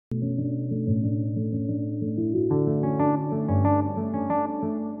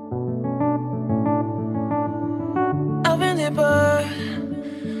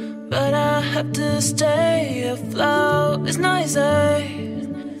have to stay afloat. It's noisy.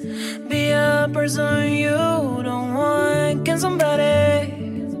 Be a person you don't want. Can somebody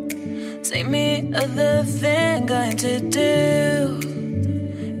take me other thing? Going to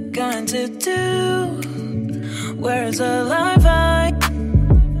do. Where's the life I?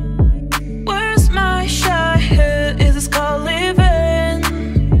 Where's my childhood? Is this called living?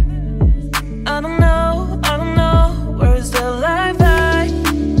 I don't know. Where's the life I?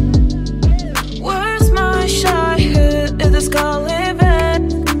 Where's my childhood? Is this called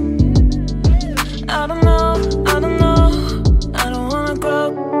living? I don't know. I don't wanna grow.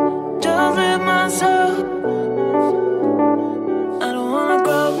 Just live myself. I don't wanna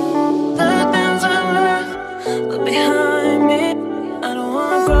grow. The things I left behind me. I don't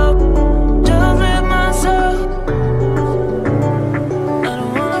wanna grow. Just live myself. I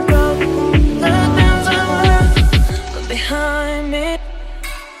don't wanna grow. The things I left behind me.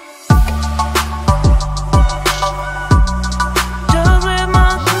 Just live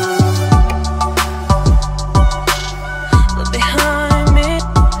behind me.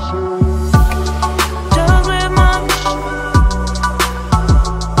 Just live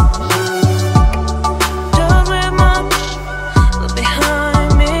behind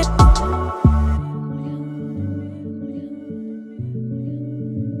me.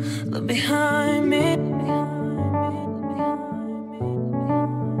 Look behind me.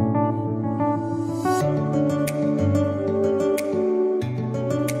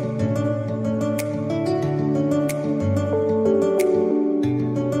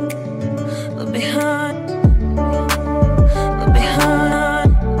 Look behind. Look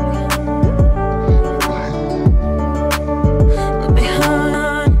behind. Look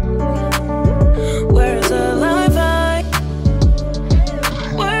behind. Where's the life I?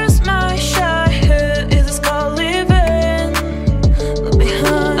 Where's my childhood? Is this called living? Look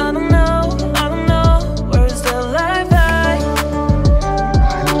behind. I don't know. Where's the life I?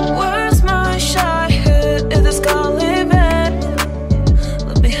 Where's my childhood? Is this called living?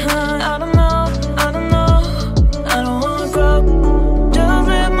 Look behind. I don't know. I don't wanna grow. Just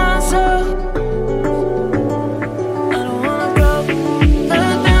live myself. I don't wanna grow. The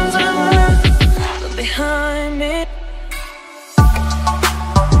things I left behind me.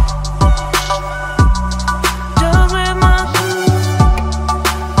 Just live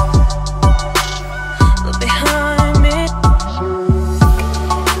behind me. Just live behind me.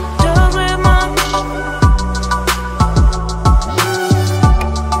 Just live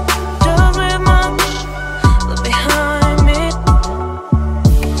behind me.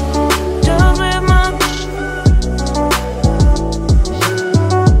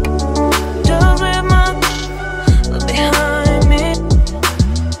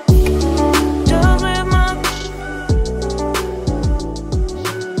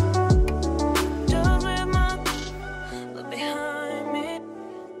 Behind me.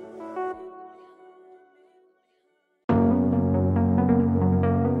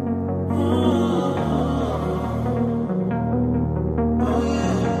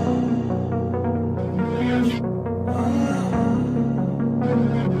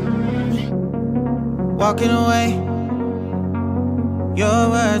 Walking away, your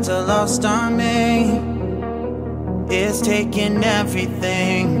words are lost on me. It's taking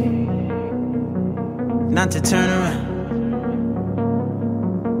everything not to turn around.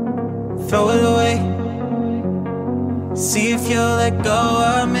 Throw it away. See if you'll let go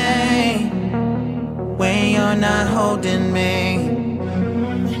of me when you're not holding me.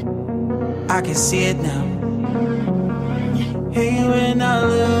 I can see it now. Hey, when I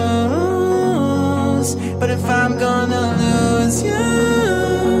lose, but if I'm gonna lose you,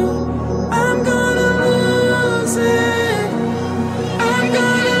 I'm gonna lose it. I'm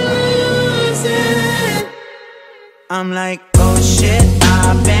gonna lose it. I'm like, oh shit,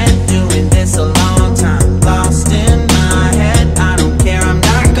 I've been doing this a long time. Lost in my head, I don't care, I'm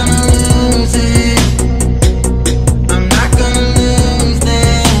not gonna lose it. I'm not gonna lose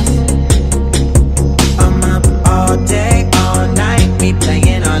this. I'm up all day, all night,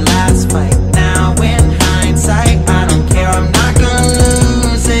 replaying our last fight. Now in hindsight, I don't care, I'm not gonna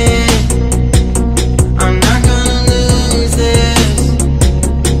lose it. I'm not gonna lose this.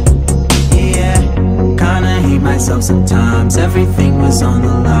 Yeah, kinda hate myself sometimes. Everything was on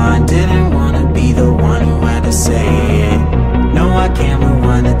the line. Didn't wanna be the one who had to say it. No, I can't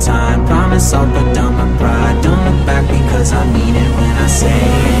rewind the time. Promise I'll put